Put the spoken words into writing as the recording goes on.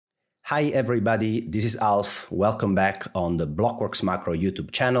Hi everybody, this is Alf. Welcome back on the Blockworks Macro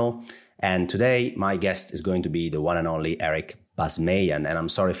YouTube channel. And today my guest is going to be the one and only Eric Basmajian. And I'm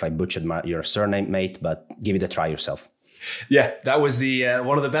sorry if I butchered your surname, mate, but give it a try yourself. Yeah, that was the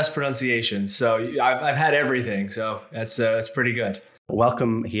one of the best pronunciations. So I've had everything, so that's pretty good.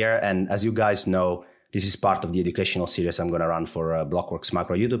 Welcome here. And as you guys know, this is part of the educational series I'm going to run for Blockworks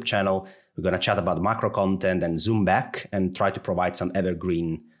Macro YouTube channel. We're going to chat about macro content and zoom back and try to provide some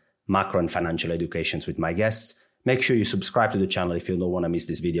evergreen macro and financial educations with my guests. Make sure you subscribe to the channel if you don't want to miss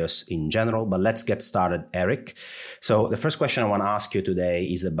these videos in general. But let's get started, Eric. So the first question I want to ask you today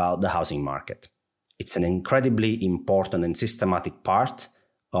is about the housing market. It's an incredibly important and systematic part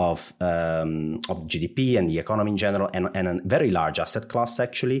of GDP and the economy in general, and a very large asset class,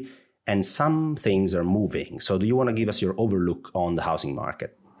 actually. And some things are moving. So do you want to give us your overlook on the housing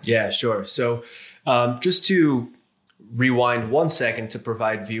market? Yeah, sure. So just to rewind 1 second to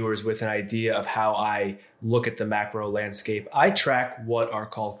provide viewers with an idea of how I look at the macro landscape, I track what are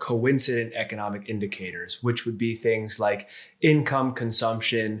called coincident economic indicators, which would be things like income,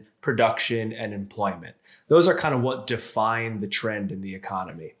 consumption, production, and employment. Those are kind of what define the trend in the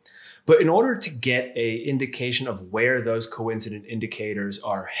economy. But in order to get an indication of where those coincident indicators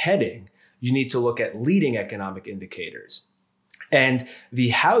are heading, you need to look at leading economic indicators. And the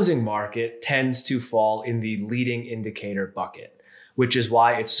housing market tends to fall in the leading indicator bucket, which is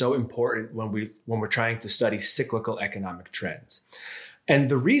why it's so important when we're trying to study cyclical economic trends. And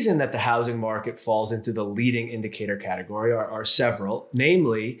the reason that the housing market falls into the leading indicator category are several.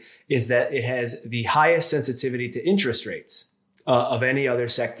 Namely, is that it has the highest sensitivity to interest rates of any other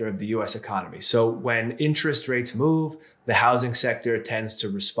sector of the U.S. economy. So when interest rates move, the housing sector tends to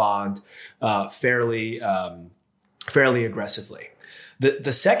respond fairly aggressively.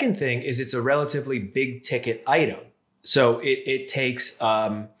 The second thing is it's a relatively big ticket item. So it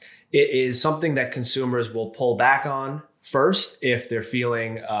is something that consumers will pull back on first if they're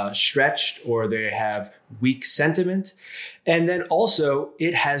feeling stretched or they have weak sentiment. And then also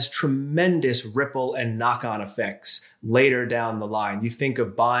it has tremendous ripple and knock-on effects later down the line. You think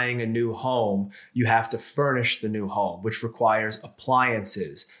of buying a new home, you have to furnish the new home, which requires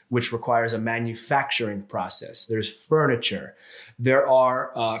appliances, which requires a manufacturing process. There's furniture. There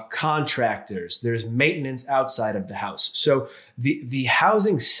are contractors. There's maintenance outside of the house. So the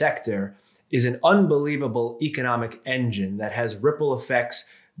housing sector is an unbelievable economic engine that has ripple effects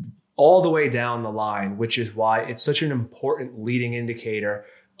all the way down the line, which is why it's such an important leading indicator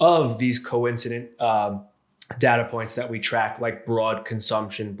of these coincident data points that we track, like broad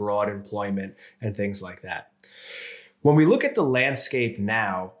consumption, broad employment, and things like that. When we look at the landscape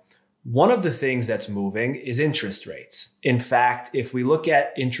now, one of the things that's moving is interest rates. In fact, if we look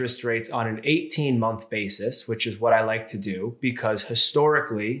at interest rates on an 18-month basis, which is what I like to do, because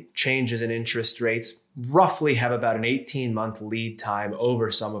historically changes in interest rates roughly have about an 18-month lead time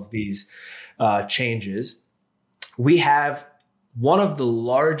over some of these changes, we have one of the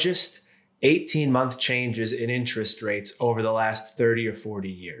largest 18-month changes in interest rates over the last 30 or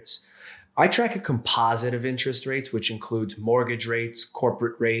 40 years. I track a composite of interest rates, which includes mortgage rates,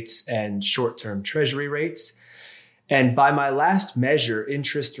 corporate rates, and short-term treasury rates. And by my last measure,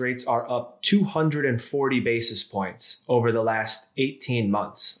 interest rates are up 240 basis points over the last 18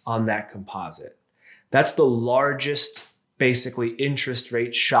 months on that composite. That's the largest, basically, interest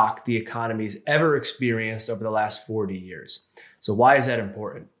rate shock the economy's ever experienced over the last 40 years. So why is that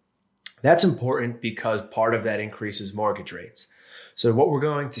important? That's important because part of that increase is mortgage rates. So what we're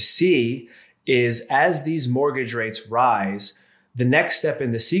going to see is as these mortgage rates rise, the next step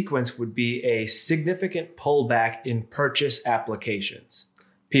in the sequence would be a significant pullback in purchase applications,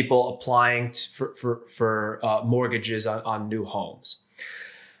 people applying for mortgages on new homes.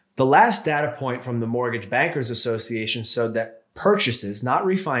 The last data point from the Mortgage Bankers Association showed that purchases, not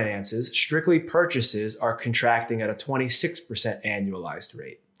refinances, strictly purchases are contracting at a 26% annualized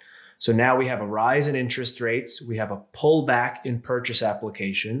rate. So now we have a rise in interest rates. We have a pullback in purchase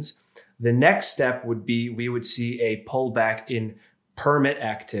applications. The next step would be we would see a pullback in permit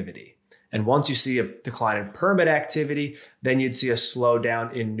activity. And once you see a decline in permit activity, then you'd see a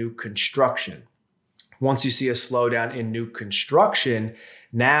slowdown in new construction. Once you see a slowdown in new construction,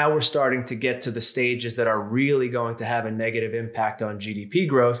 now we're starting to get to the stages that are really going to have a negative impact on GDP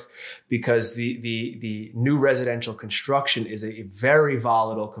growth, because the new residential construction is a very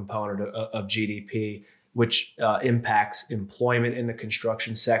volatile component of GDP, which impacts employment in the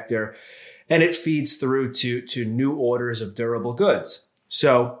construction sector, and it feeds through to new orders of durable goods.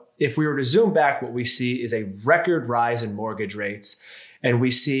 So if we were to zoom back, what we see is a record rise in mortgage rates. And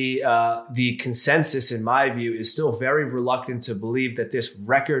we see the consensus, in my view, is still very reluctant to believe that this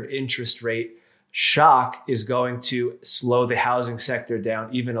record interest rate shock is going to slow the housing sector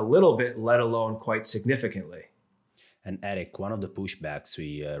down even a little bit, let alone quite significantly. And Eric, one of the pushbacks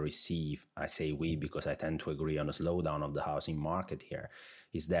we receive, I say we because I tend to agree on a slowdown of the housing market here,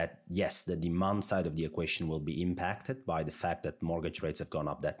 is that yes, the demand side of the equation will be impacted by the fact that mortgage rates have gone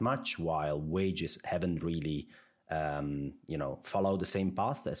up that much, while wages haven't really follow the same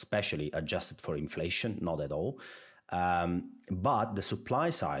path, especially adjusted for inflation, not at all. But the supply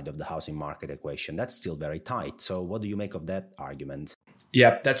side of the housing market equation, that's still very tight. So what do you make of that argument?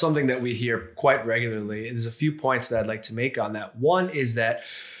 Yeah, that's something that we hear quite regularly. There's a few points that I'd like to make on that. One is that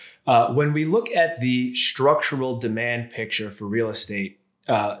when we look at the structural demand picture for real estate,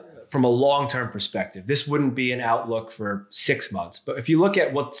 from a long-term perspective, this wouldn't be an outlook for 6 months. But if you look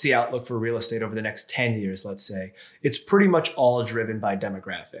at what's the outlook for real estate over the next 10 years, let's say, it's pretty much all driven by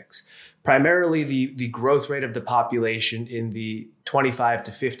demographics. Primarily the growth rate of the population in the 25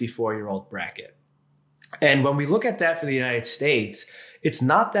 to 54-year-old bracket. And when we look at that for the United States, it's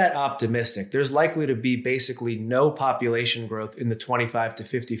not that optimistic. There's likely to be basically no population growth in the 25 to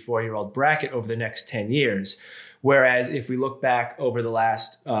 54-year-old bracket over the next 10 years. Whereas if we look back over the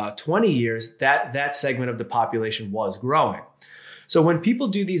last 20 years, that segment of the population was growing. So when people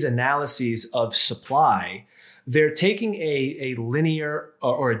do these analyses of supply, they're taking a linear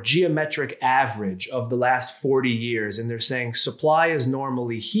or a geometric average of the last 40 years, and they're saying supply is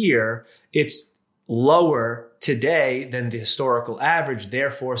normally here. It's lower today than the historical average.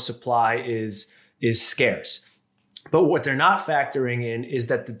 Therefore, supply is scarce. But what they're not factoring in is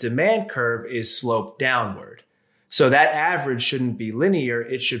that the demand curve is sloped downward. So that average shouldn't be linear.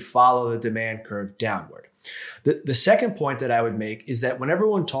 It should follow the demand curve downward. The second point that I would make is that when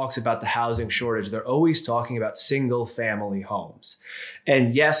everyone talks about the housing shortage, they're always talking about single family homes.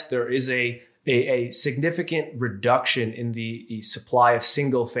 And yes, there is a significant reduction in the supply of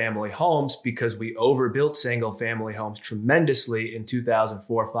single family homes because we overbuilt single family homes tremendously in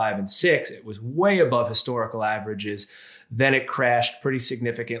 2004, 5, and 6. It was way above historical averages. Then it crashed pretty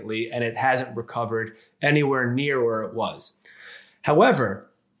significantly and it hasn't recovered anywhere near where it was.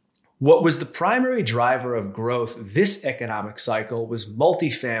 However, what was the primary driver of growth this economic cycle was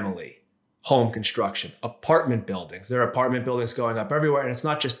multifamily home construction, apartment buildings. There are apartment buildings going up everywhere. And it's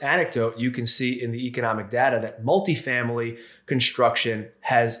not just anecdote. You can see in the economic data that multifamily construction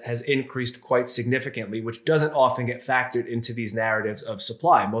has increased quite significantly, which doesn't often get factored into these narratives of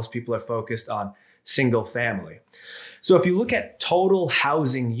supply. Most people are focused on single family. So if you look at total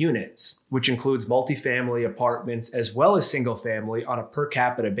housing units, which includes multifamily apartments as well as single family on a per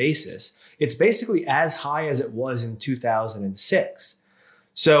capita basis, it's basically as high as it was in 2006.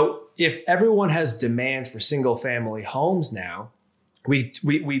 So if everyone has demand for single family homes now,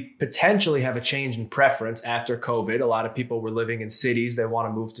 we potentially have a change in preference after COVID. A lot of people were living in cities. They want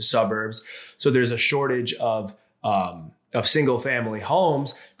to move to suburbs. So there's a shortage of single family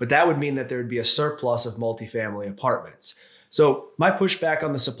homes, but that would mean that there would be a surplus of multifamily apartments. So my pushback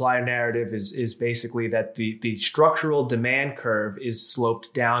on the supply narrative is basically that the structural demand curve is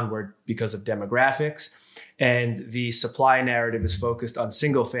sloped downward because of demographics, and the supply narrative is focused on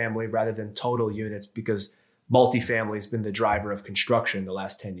single family rather than total units because multifamily has been the driver of construction the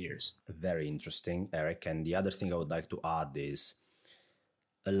last 10 years. Very interesting, Eric. And the other thing I would like to add is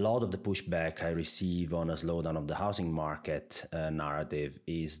a lot of the pushback I receive on a slowdown of the housing market narrative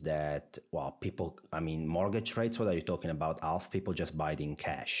is that, mortgage rates, what are you talking about? Half people just buy it in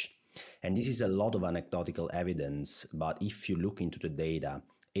cash. And this is a lot of anecdotal evidence. But if you look into the data,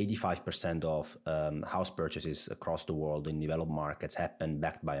 85% of house purchases across the world in developed markets happen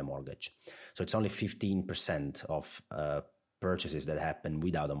backed by a mortgage. So it's only 15% of purchases that happen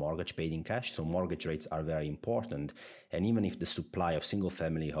without a mortgage paid in cash. So mortgage rates are very important. And even if the supply of single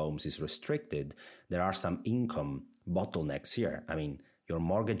family homes is restricted, there are some income bottlenecks here. I mean, your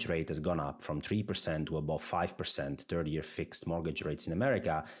mortgage rate has gone up from 3% to above 5%, 30-year fixed mortgage rates in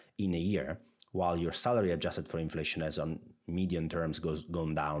America in a year, while your salary adjusted for inflation has on median terms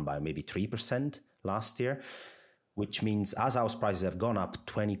gone down by maybe 3% last year, which means as house prices have gone up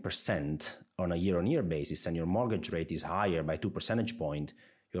 20% on a year-on-year basis and your mortgage rate is higher by 2 percentage points,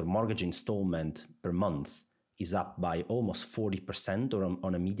 your mortgage installment per month is up by almost 40%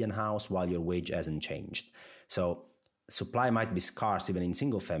 on a median house while your wage hasn't changed. So supply might be scarce even in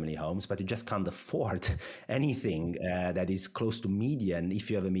single family homes, but you just can't afford anything that is close to median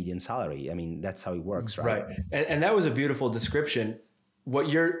if you have a median salary. I mean, that's how it works, right? Right. And that was a beautiful description. What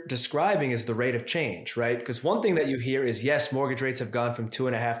you're describing is the rate of change, right? Because one thing that you hear is, yes, mortgage rates have gone from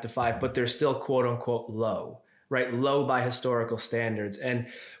 2.5 to 5, but they're still quote unquote low, right? Low by historical standards. And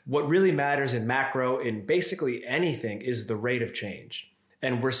what really matters in macro, in basically anything, is the rate of change.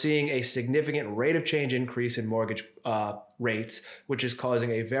 And we're seeing a significant rate of change increase in mortgage rates, which is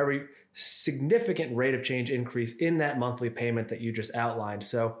causing a very significant rate of change increase in that monthly payment that you just outlined.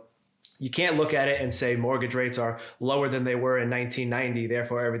 So you can't look at it and say mortgage rates are lower than they were in 1990,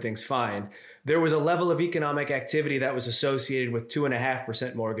 therefore everything's fine. There was a level of economic activity that was associated with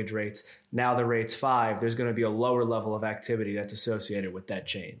 2.5% mortgage rates. Now the rate's 5%. There's going to be a lower level of activity that's associated with that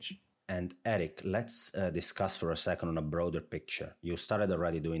change. And Eric, let's discuss for a second on a broader picture. You started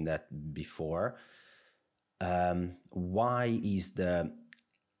already doing that before. Why is the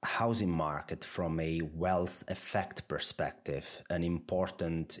housing market, from a wealth effect perspective, an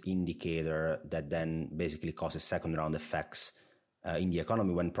important indicator that then basically causes second round effects in the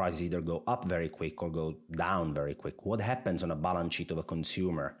economy when prices either go up very quick or go down very quick? What happens on a balance sheet of a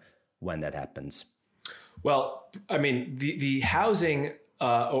consumer when that happens? Well, I mean, the housing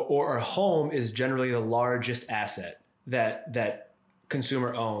or a home is generally the largest asset that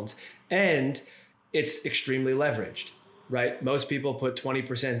consumer owns, and it's extremely leveraged. Right? Most people put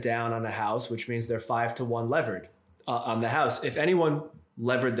 20% down on a house, which means they're 5-to-1 levered on the house. If anyone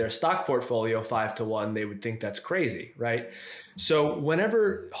levered their stock portfolio 5-to-1, they would think that's crazy, right? So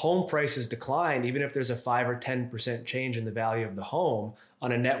whenever home prices decline, even if there's a 5 or 10% change in the value of the home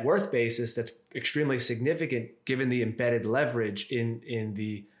on a net worth basis, that's extremely significant given the embedded leverage in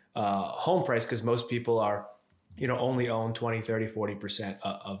the home price, because most people are only own 20, 30, 40%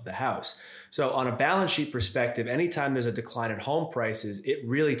 of the house. So on a balance sheet perspective, anytime there's a decline in home prices, it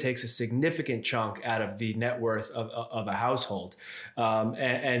really takes a significant chunk out of the net worth of a household.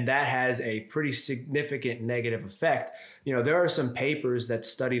 And that has a pretty significant negative effect. There are some papers that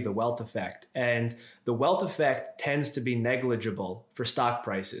study the wealth effect, and the wealth effect tends to be negligible for stock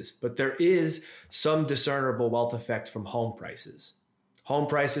prices, but there is some discernible wealth effect from home prices. Home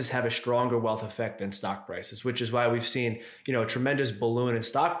prices have a stronger wealth effect than stock prices, which is why we've seen, a tremendous balloon in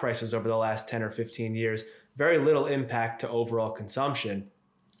stock prices over the last 10 or 15 years, very little impact to overall consumption.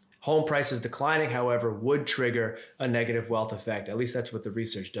 Home prices declining, however, would trigger a negative wealth effect. At least that's what the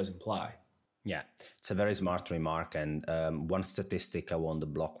research does imply. Yeah, it's a very smart remark. And one statistic I want the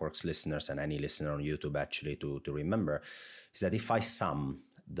Blockworks listeners and any listener on YouTube actually to remember is that if I sum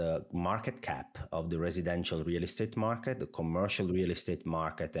the market cap of the residential real estate market, the commercial real estate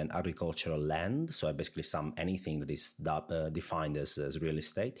market, and agricultural land, so I basically sum anything that is defined as real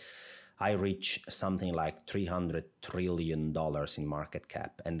estate, I reach something like $300 trillion in market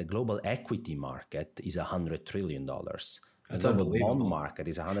cap. And the global equity market is $100 trillion. That's the unbelievable. bond market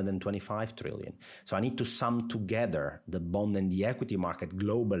is 125 trillion. So I need to sum together the bond and the equity market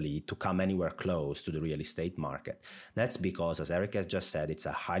globally to come anywhere close to the real estate market. That's because, as Eric has just said, it's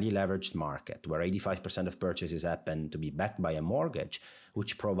a highly leveraged market where 85% of purchases happen to be backed by a mortgage,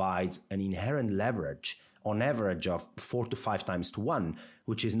 which provides an inherent leverage on average of 4 to 5 times to 1,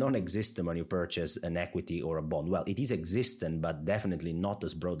 which is non-existent when you purchase an equity or a bond. Well, it is existent, but definitely not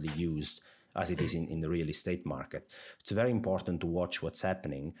as broadly used as it is in the real estate market. It's very important to watch what's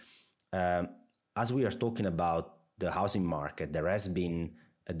happening. As we are talking about the housing market, there has been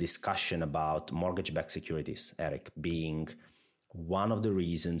a discussion about mortgage-backed securities, Eric, being one of the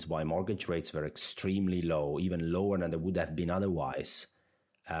reasons why mortgage rates were extremely low, even lower than they would have been otherwise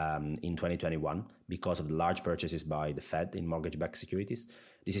in 2021 because of the large purchases by the Fed in mortgage-backed securities.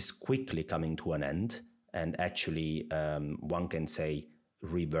 This is quickly coming to an end, and actually one can say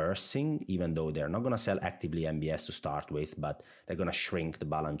reversing, even though they're not going to sell actively MBS to start with, but they're going to shrink the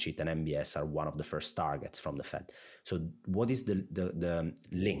balance sheet, and MBS are one of the first targets from the Fed. So what is the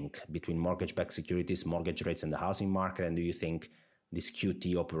link between mortgage-backed securities, mortgage rates, and the housing market? And do you think this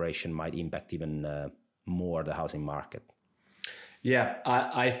QT operation might impact even more the housing market? Yeah,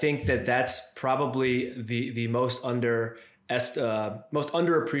 I think that's probably the most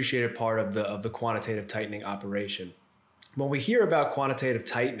underappreciated part of the quantitative tightening operation. When we hear about quantitative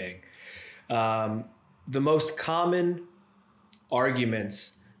tightening, the most common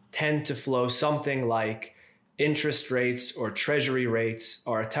arguments tend to flow something like interest rates or treasury rates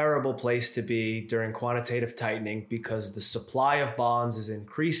are a terrible place to be during quantitative tightening because the supply of bonds is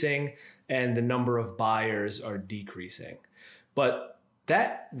increasing and the number of buyers are decreasing. But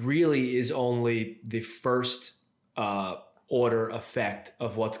that really is only the first order effect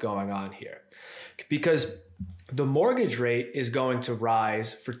of what's going on here, because the mortgage rate is going to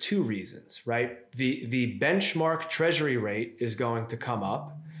rise for two reasons, right? The benchmark treasury rate is going to come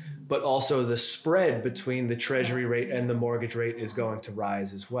up, but also the spread between the treasury rate and the mortgage rate is going to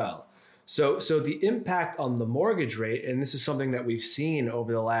rise as well. So the impact on the mortgage rate, and this is something that we've seen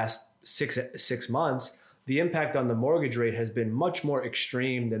over the last six months, the impact on the mortgage rate has been much more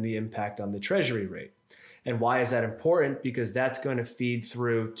extreme than the impact on the treasury rate. And why is that important? Because that's going to feed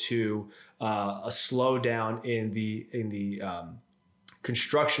through to a slowdown in the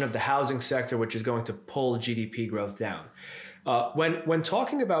construction of the housing sector, which is going to pull GDP growth down. When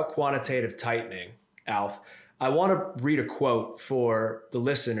talking about quantitative tightening, Alf, I want to read a quote for the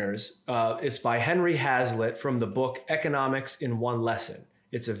listeners. It's by Henry Hazlitt from the book Economics in One Lesson.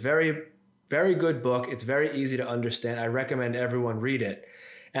 It's a very, very good book. It's very easy to understand. I recommend everyone read it.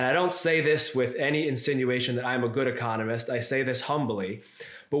 And I don't say this with any insinuation that I'm a good economist. I say this humbly.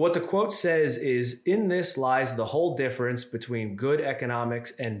 But what the quote says is, in this lies the whole difference between good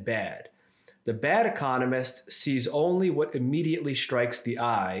economics and bad. The bad economist sees only what immediately strikes the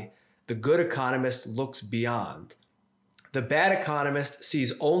eye. The good economist looks beyond. The bad economist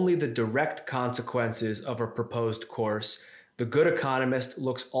sees only the direct consequences of a proposed course. The good economist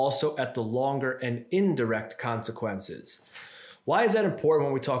looks also at the longer and indirect consequences. Why is that important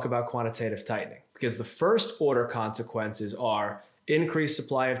when we talk about quantitative tightening? Because the first order consequences are increased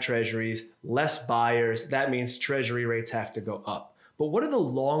supply of treasuries, less buyers. That means treasury rates have to go up. But what are the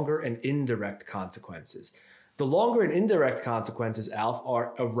longer and indirect consequences? The longer and indirect consequences, Alf,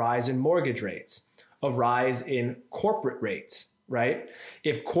 are a rise in mortgage rates, a rise in corporate rates, right?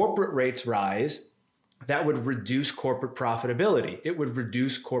 If corporate rates rise, that would reduce corporate profitability. It would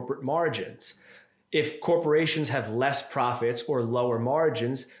reduce corporate margins. If corporations have less profits or lower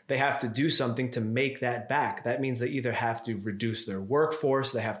margins, they have to do something to make that back. That means they either have to reduce their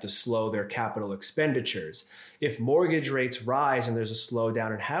workforce, they have to slow their capital expenditures. If mortgage rates rise and there's a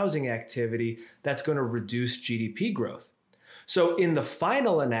slowdown in housing activity, that's going to reduce GDP growth. So in the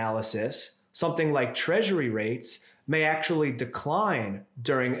final analysis, something like treasury rates may actually decline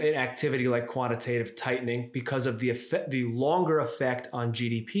during an activity like quantitative tightening because of the longer effect on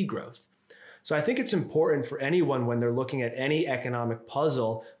GDP growth. So I think it's important for anyone when they're looking at any economic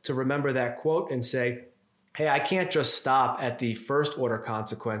puzzle to remember that quote and say, hey, I can't just stop at the first order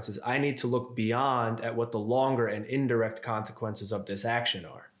consequences. I need to look beyond at what the longer and indirect consequences of this action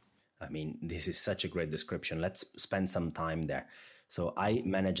are. I mean, this is such a great description. Let's spend some time there. So I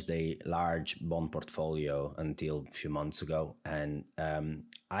managed a large bond portfolio until a few months ago, and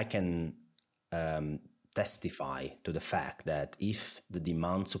I can testify to the fact that if the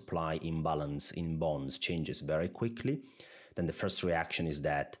demand-supply imbalance in bonds changes very quickly, then the first reaction is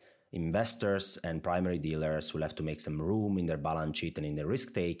that investors and primary dealers will have to make some room in their balance sheet and in their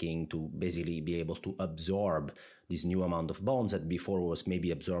risk-taking to basically be able to absorb this new amount of bonds that before was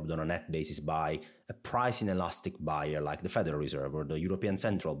maybe absorbed on a net basis by a price-inelastic buyer like the Federal Reserve or the European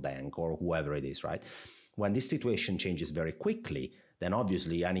Central Bank or whoever it is, right? When this situation changes very quickly, then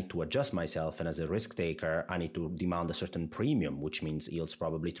obviously I need to adjust myself. And as a risk taker, I need to demand a certain premium, which means yields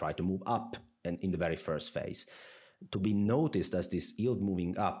probably try to move up in the very first phase. To be noticed as this yield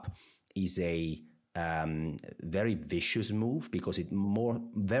moving up is a very vicious move because it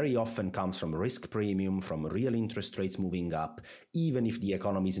very often comes from risk premium, from real interest rates moving up, even if the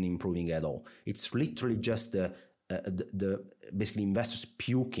economy isn't improving at all. It's literally just the basically investors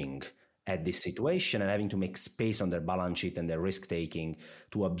puking at this situation and having to make space on their balance sheet and their risk-taking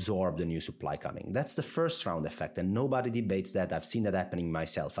to absorb the new supply coming. That's the first round effect, and nobody debates that. I've seen that happening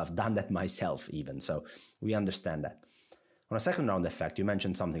myself. I've done that myself even, so we understand that. On a second round effect, you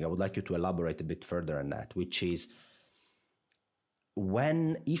mentioned something. I would like you to elaborate a bit further on that, which is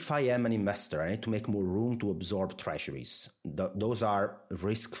if I am an investor, I need to make more room to absorb treasuries. Those are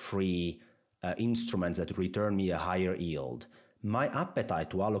risk-free instruments that return me a higher yield. My appetite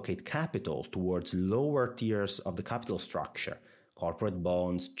to allocate capital towards lower tiers of the capital structure, corporate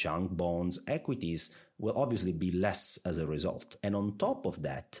bonds, junk bonds, equities, will obviously be less as a result. And on top of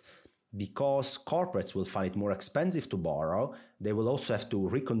that, because corporates will find it more expensive to borrow, they will also have to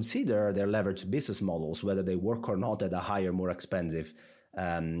reconsider their leveraged business models, whether they work or not at a higher, more expensive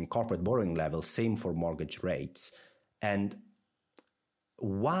corporate borrowing level. Same for mortgage rates. And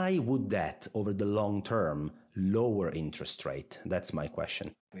why would that, over the long term, lower interest rate? That's my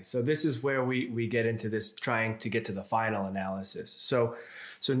question. So this is where we get into this trying to get to the final analysis. So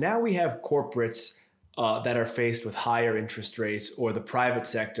now we have corporates that are faced with higher interest rates, or the private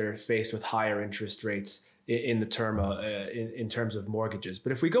sector faced with higher interest rates in terms of mortgages.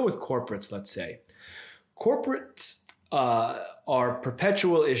 But if we go with corporates, let's say, corporates are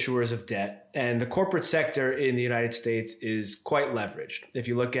perpetual issuers of debt, and the corporate sector in the United States is quite leveraged. If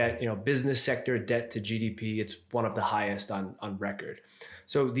you look at business sector debt to GDP, it's one of the highest on record.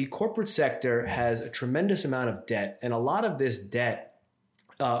 So the corporate sector has a tremendous amount of debt, and a lot of this debt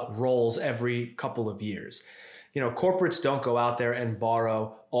rolls every couple of years. corporates don't go out there and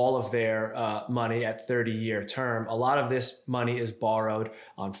borrow all of their money at 30-year term. A lot of this money is borrowed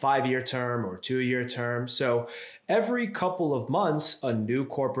on 5-year term or 2-year term. So every couple of months, a new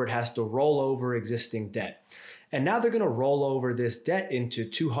corporate has to roll over existing debt. And now they're going to roll over this debt into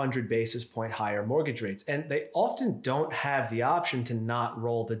 200 basis point higher mortgage rates. And they often don't have the option to not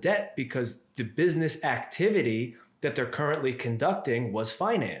roll the debt because the business activity that they're currently conducting was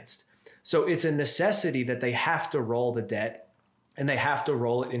financed. So it's a necessity that they have to roll the debt and they have to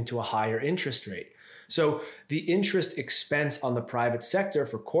roll it into a higher interest rate. So the interest expense on the private sector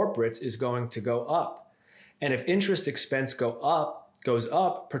for corporates is going to go up. And if interest expense goes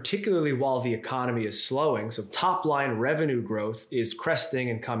up, particularly while the economy is slowing, so top line revenue growth is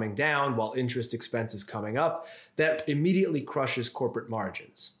cresting and coming down while interest expense is coming up, that immediately crushes corporate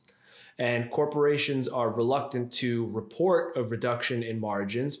margins. And corporations are reluctant to report a reduction in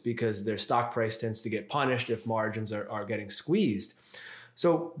margins because their stock price tends to get punished if margins are getting squeezed.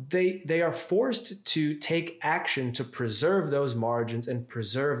 So they are forced to take action to preserve those margins and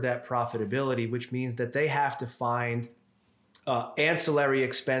preserve that profitability, which means that they have to find ancillary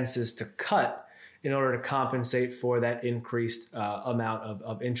expenses to cut in order to compensate for that increased amount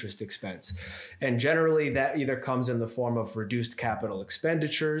of interest expense. And generally that either comes in the form of reduced capital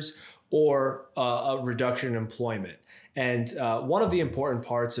expenditures or a reduction in employment. And one of the important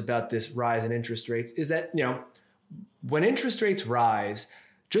parts about this rise in interest rates is that, when interest rates rise,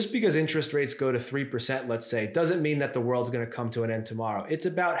 just because interest rates go to 3%, let's say, doesn't mean that the world's going to come to an end tomorrow. It's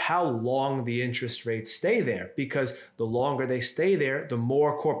about how long the interest rates stay there, because the longer they stay there, the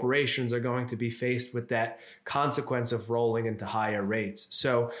more corporations are going to be faced with that consequence of rolling into higher rates.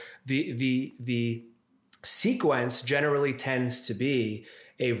 So the sequence generally tends to be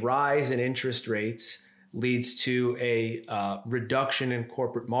a rise in interest rates leads to a reduction in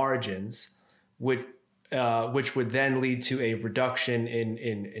corporate margins, which would then lead to a reduction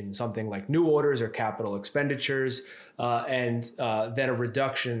in something like new orders or capital expenditures, and then a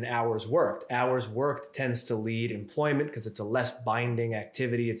reduction in hours worked. Hours worked tends to lead employment because it's a less binding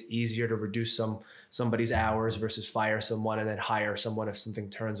activity. It's easier to reduce somebody's hours versus fire someone and then hire someone if something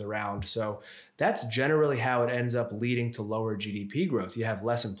turns around. So that's generally how it ends up leading to lower GDP growth. You have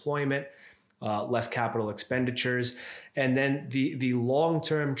less employment, less capital expenditures, and then the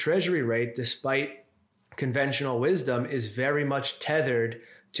long-term treasury rate, despite conventional wisdom, is very much tethered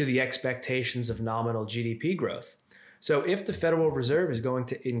to the expectations of nominal GDP growth. So if the Federal Reserve is going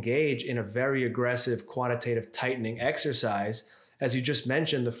to engage in a very aggressive quantitative tightening exercise, as you just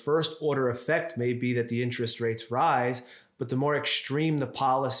mentioned, the first order effect may be that the interest rates rise, but the more extreme the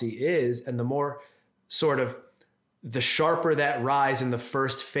policy is and the more the sharper that rise in the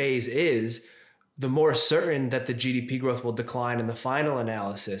first phase is, the more certain that the GDP growth will decline in the final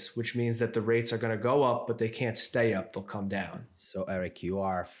analysis, which means that the rates are going to go up, but they can't stay up, they'll come down. So, Eric, you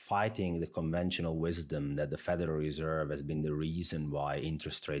are fighting the conventional wisdom that the Federal Reserve has been the reason why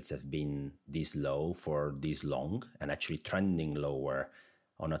interest rates have been this low for this long and actually trending lower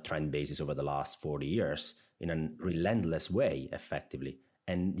on a trend basis over the last 40 years in a relentless way, effectively.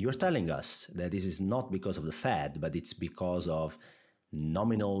 And you're telling us that this is not because of the Fed, but it's because of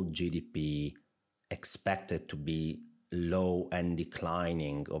nominal GDP expected to be low and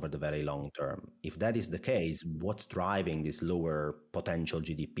declining over the very long term. If that is the case, what's driving this lower potential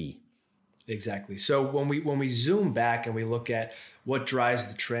GDP? Exactly. So when we zoom back and we look at what drives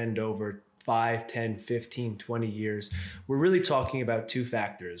the trend over 5, 10, 15, 20 years, we're really talking about two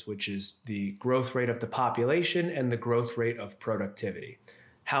factors, which is the growth rate of the population and the growth rate of productivity.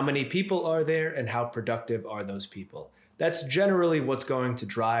 How many people are there and how productive are those people? That's generally what's going to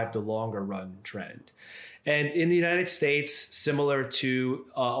drive the longer run trend. And in the United States, similar to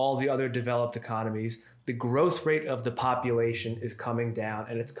all the other developed economies, the growth rate of the population is coming down,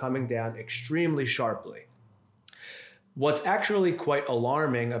 and it's coming down extremely sharply. What's actually quite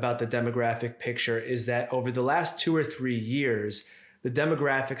alarming about the demographic picture is that over the last 2 or 3 years, the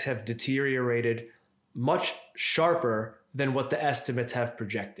demographics have deteriorated much sharper than what the estimates have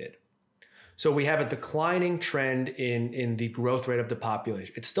projected. So we have a declining trend in the growth rate of the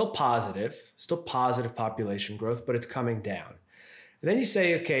population. It's still positive population growth, but it's coming down. And then you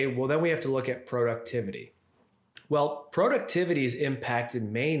say, okay, well, then we have to look at productivity. Well, productivity is impacted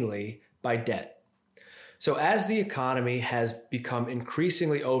mainly by debt. So as the economy has become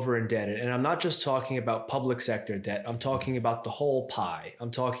increasingly over-indebted, and I'm not just talking about public sector debt, I'm talking about the whole pie. I'm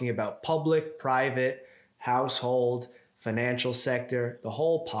talking about public, private, household, financial sector, the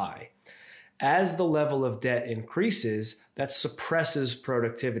whole pie. As the level of debt increases, that suppresses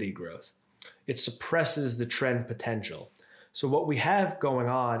productivity growth. It suppresses the trend potential. So what we have going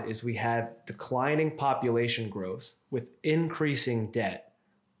on is we have declining population growth with increasing debt,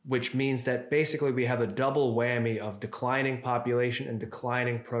 which means that basically we have a double whammy of declining population and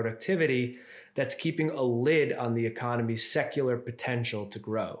declining productivity that's keeping a lid on the economy's secular potential to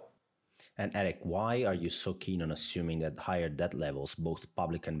grow. And Eric, why are you so keen on assuming that higher debt levels, both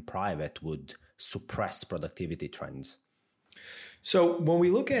public and private, would suppress productivity trends? So when we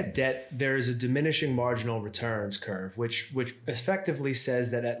look at debt, there is a diminishing marginal returns curve, which effectively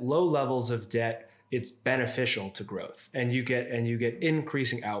says that at low levels of debt, it's beneficial to growth, and you get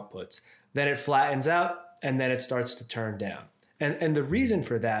increasing outputs. Then it flattens out, and then it starts to turn down. And the reason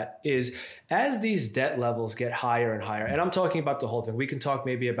for that is as these debt levels get higher and higher, and I'm talking about the whole thing. We can talk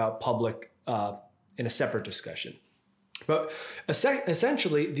maybe about public in a separate discussion. But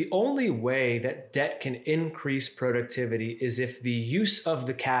essentially, the only way that debt can increase productivity is if the use of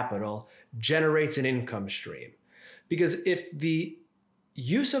the capital generates an income stream. Because if the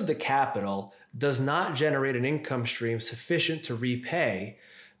use of the capital does not generate an income stream sufficient to repay,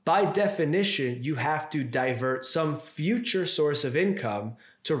 by definition, you have to divert some future source of income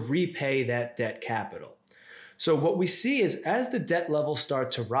to repay that debt capital. So what we see is as the debt levels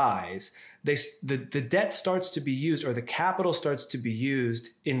start to rise, the debt starts to be used, or the capital starts to be used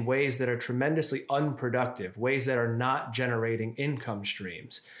in ways that are tremendously unproductive, ways that are not generating income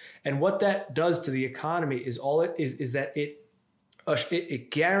streams. And what that does to the economy is that it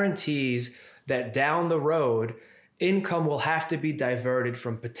guarantees that down the road, income will have to be diverted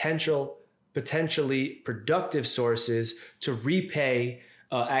from potentially productive sources to repay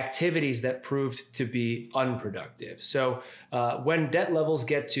activities that proved to be unproductive. So when debt levels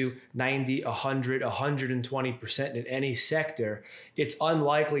get to 90, 100, 120% in any sector, it's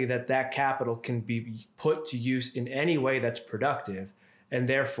unlikely that capital can be put to use in any way that's productive. And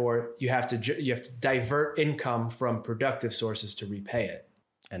therefore, you have to divert income from productive sources to repay it.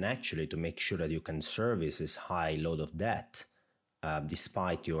 And actually, to make sure that you can service this high load of debt,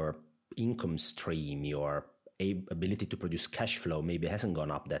 despite your income stream, your ability to produce cash flow maybe hasn't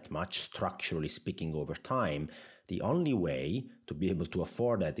gone up that much, structurally speaking, over time. The only way to be able to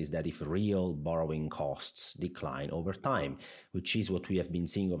afford that is that if real borrowing costs decline over time, which is what we have been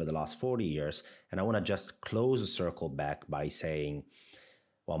seeing over the last 40 years. And I want to just close a circle back by saying,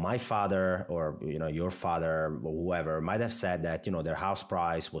 well, my father or your father or whoever might have said that their house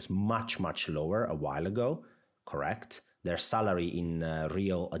price was much, much lower a while ago. Correct. Their salary in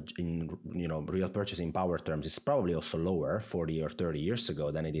real purchasing power terms is probably also lower 40 or 30 years ago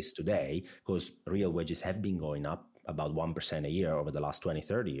than it is today, because real wages have been going up about 1% a year over the last 20,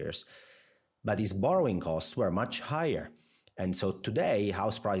 30 years. But his borrowing costs were much higher. And so today,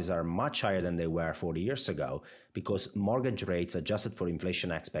 house prices are much higher than they were 40 years ago, because mortgage rates adjusted for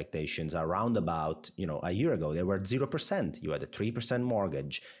inflation expectations are around about, a year ago, they were at 0%. You had a 3%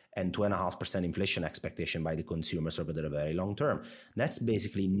 mortgage and 2.5% inflation expectation by the consumers over the very long term. That's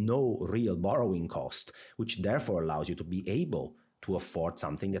basically no real borrowing cost, which therefore allows you to be able to afford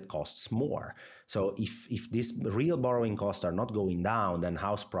something that costs more. So if these real borrowing costs are not going down, then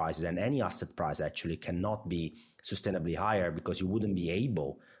house prices and any asset price actually cannot be sustainably higher, because you wouldn't be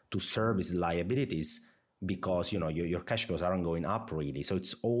able to service the liabilities because your cash flows aren't going up really. So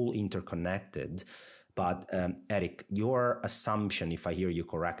it's all interconnected. But Eric, your assumption, if I hear you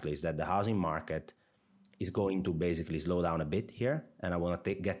correctly, is that the housing market is going to basically slow down a bit here. And I want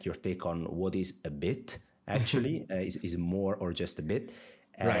to get your take on what is a bit actually, is more or just a bit.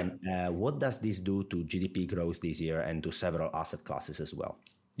 And right. What does this do to GDP growth this year and to several asset classes as well?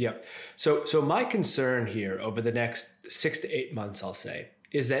 Yeah. So my concern here over the next 6 to 8 months, I'll say,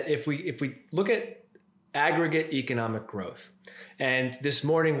 is that if we look at aggregate economic growth, and this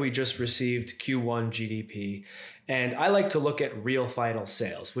morning we just received Q1 GDP, and I like to look at real final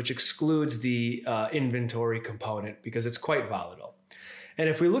sales, which excludes the inventory component because it's quite volatile. And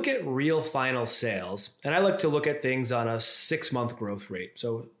if we look at real final sales, and I like to look at things on a 6-month growth rate,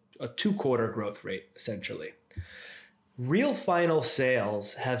 so a 2-quarter growth rate, essentially. Real final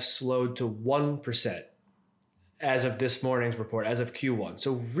sales have slowed to 1% as of this morning's report, as of Q1.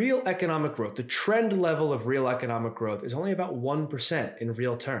 So real economic growth, the trend level of real economic growth is only about 1% in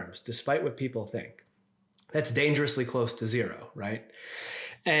real terms, despite what people think. That's dangerously close to zero, right?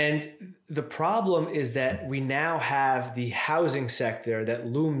 And the problem is that we now have the housing sector that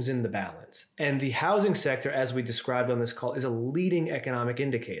looms in the balance. And the housing sector, as we described on this call, is a leading economic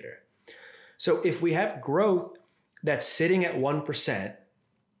indicator. So if we have growth that's sitting at 1%,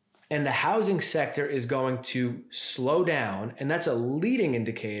 and the housing sector is going to slow down, and that's a leading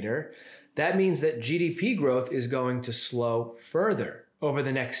indicator, that means that GDP growth is going to slow further over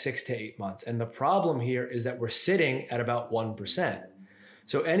the next 6 to 8 months. And the problem here is that we're sitting at about 1%.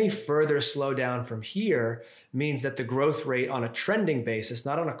 So any further slowdown from here means that the growth rate on a trending basis,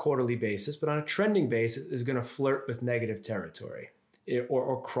 not on a quarterly basis, but on a trending basis, is going to flirt with negative territory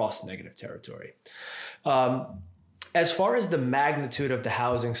or cross negative territory. As far as the magnitude of the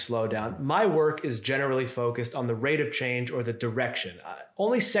housing slowdown, my work is generally focused on the rate of change or the direction.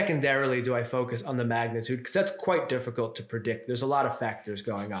 Only secondarily do I focus on the magnitude, because that's quite difficult to predict. There's a lot of factors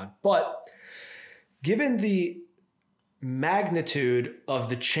going on. But given the magnitude of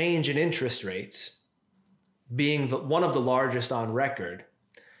the change in interest rates being one of the largest on record,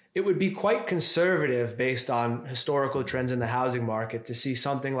 it would be quite conservative based on historical trends in the housing market to see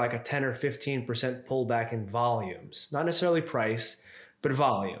something like a 10 or 15% pullback in volumes, not necessarily price, but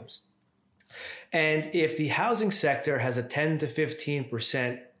volumes. And if the housing sector has a 10 to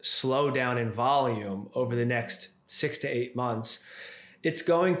 15% slowdown in volume over the next 6 to 8 months, it's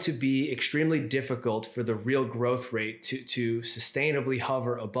going to be extremely difficult for the real growth rate to sustainably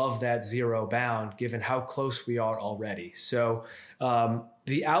hover above that zero bound, given how close we are already. So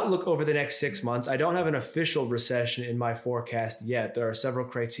the outlook over the next 6 months, I don't have an official recession in my forecast yet. There are several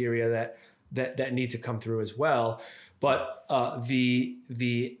criteria that need to come through as well. But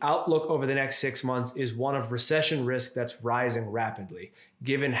the outlook over the next 6 months is one of recession risk that's rising rapidly,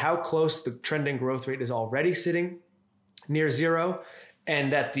 given how close the trending growth rate is already sitting near zero,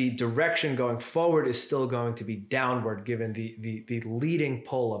 and that the direction going forward is still going to be downward given the leading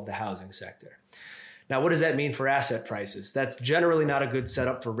pull of the housing sector. Now, what does that mean for asset prices? That's generally not a good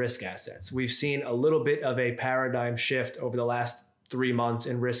setup for risk assets. We've seen a little bit of a paradigm shift over the last 3 months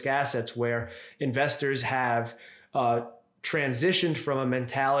in risk assets, where investors have transitioned from a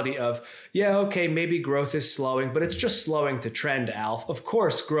mentality of, yeah, okay, maybe growth is slowing, but it's just slowing to trend, Alf. Of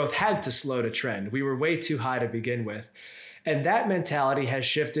course, growth had to slow to trend. We were way too high to begin with. And that mentality has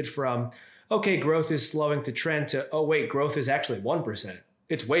shifted from, okay, growth is slowing to trend to, oh, wait, growth is actually 1%.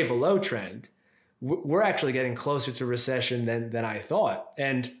 It's way below trend. We're actually getting closer to recession than I thought.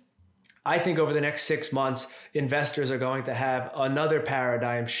 And I think over the next 6 months, investors are going to have another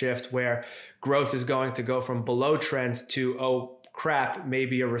paradigm shift where growth is going to go from below trend to, oh, crap,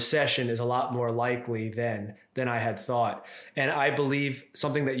 maybe a recession is a lot more likely than I had thought. And I believe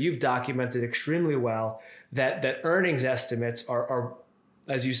something that you've documented extremely well, that earnings estimates are,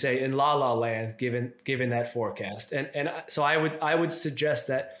 as you say, in la land given that forecast. And so I would suggest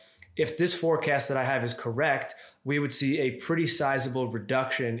that if this forecast that I have is correct, we would see a pretty sizable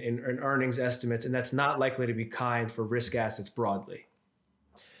reduction in earnings estimates, and that's not likely to be kind for risk assets broadly.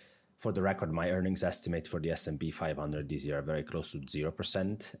 For the record, my earnings estimate for the S&P 500 this year are very close to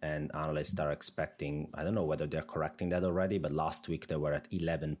 0%, and analysts are expecting, I don't know whether they're correcting that already, but last week they were at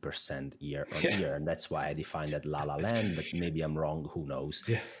 11% year on year, and that's why I defined that la land, but maybe I'm wrong, who knows.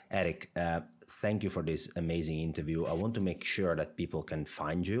 Yeah. Eric, thank you for this amazing interview. I want to make sure that people can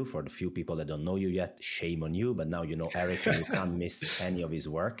find you. For the few people that don't know you yet, shame on you, but now you know Eric and you can't miss any of his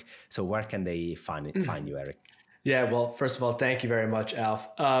work. So where can they find you, Eric? Yeah, well, first of all, thank you very much, Alf.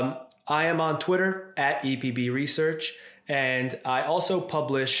 I am on Twitter at EPB Research, and I also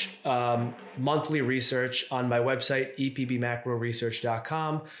publish monthly research on my website,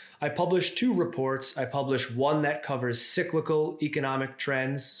 epbmacroresearch.com. I publish 2 reports. I publish one that covers cyclical economic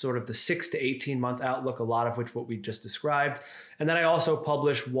trends, sort of the 6 to 18 month outlook, a lot of which what we just described. And then I also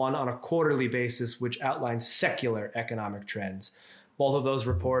publish one on a quarterly basis, which outlines secular economic trends. Both of those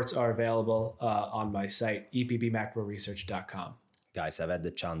reports are available on my site, epbmacroresearch.com. Guys, I've had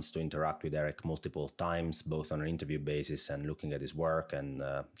the chance to interact with Eric multiple times, both on an interview basis and looking at his work and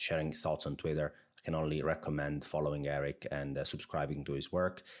sharing thoughts on Twitter. I can only recommend following Eric and subscribing to his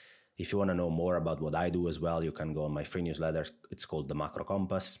work. If you want to know more about what I do as well, you can go on my free newsletter. It's called The Macro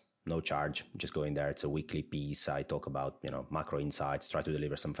Compass. No charge. Just go in there. It's a weekly piece. I talk about, macro insights, try to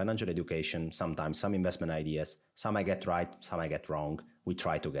deliver some financial education, sometimes some investment ideas. Some I get right, some I get wrong. We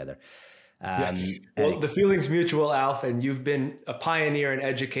try together. Well, the feeling's mutual, Alf, and you've been a pioneer in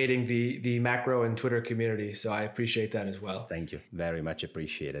educating the macro and Twitter community. So I appreciate that as well. Thank you. Very much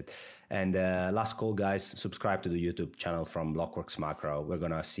appreciated. And last call, guys, subscribe to the YouTube channel from Blockworks Macro. We're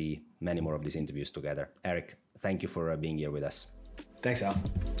going to see many more of these interviews together. Eric, thank you for being here with us. Thanks, Alf.